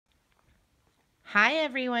Hi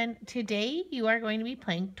everyone, today you are going to be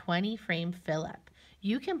playing 20 frame fill up.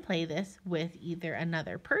 You can play this with either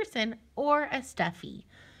another person or a stuffy.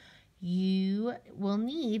 You will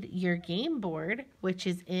need your game board, which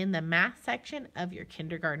is in the math section of your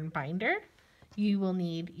kindergarten binder. You will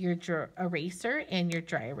need your eraser and your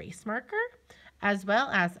dry erase marker, as well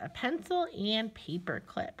as a pencil and paper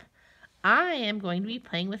clip. I am going to be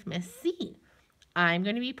playing with Miss C. I'm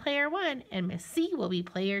going to be player 1 and Miss C will be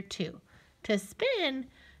player 2. To spin,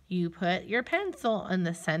 you put your pencil in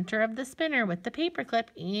the center of the spinner with the paper clip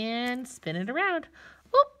and spin it around.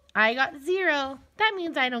 Oop, I got 0. That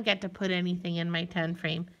means I don't get to put anything in my 10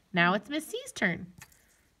 frame. Now it's Miss C's turn.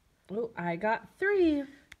 Oh, I got 3.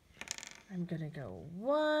 I'm going to go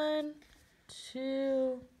 1,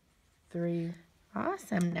 2, 3.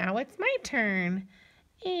 Awesome. Now it's my turn.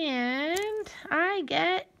 And I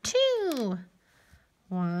get 2.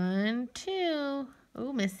 1, 2.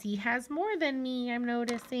 Oh, Miss C has more than me, I'm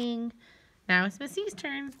noticing. Now it's Miss C's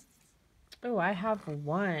turn. Oh, I have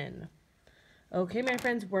 1. Okay, my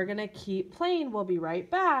friends, we're going to keep playing. We'll be right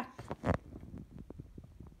back.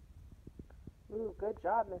 Ooh, good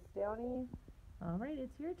job, Miss Downey. All right,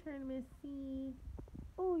 it's your turn, Miss C.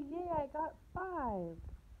 Oh, yay, I got 5. All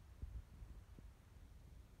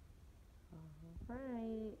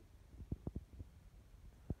right.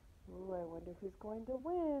 Ooh, I wonder who's going to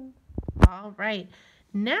win. All right.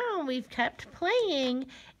 Now we've kept playing,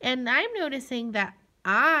 and I'm noticing that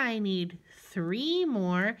I need 3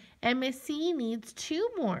 more, and Miss C needs 2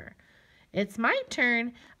 more. It's my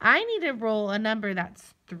turn. I need to roll a number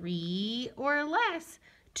that's 3 or less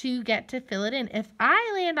to get to fill it in. If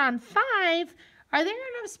I land on 5, are there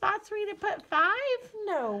enough spots for me to put 5?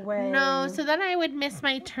 No way. No, so then I would miss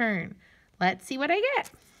my turn. Let's see what I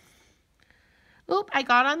get. Oop, I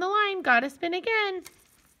got on the line. Gotta spin again.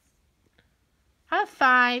 A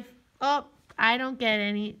 5. Oh, I don't get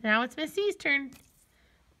any. Now it's Miss C's turn.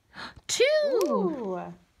 2. Ooh.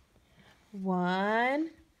 1,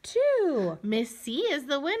 2. Miss C is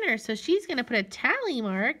the winner, so she's going to put a tally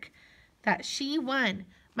mark that she won.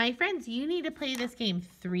 My friends, you need to play this game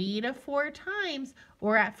 3 to 4 times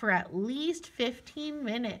or for at least 15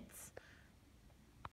 minutes.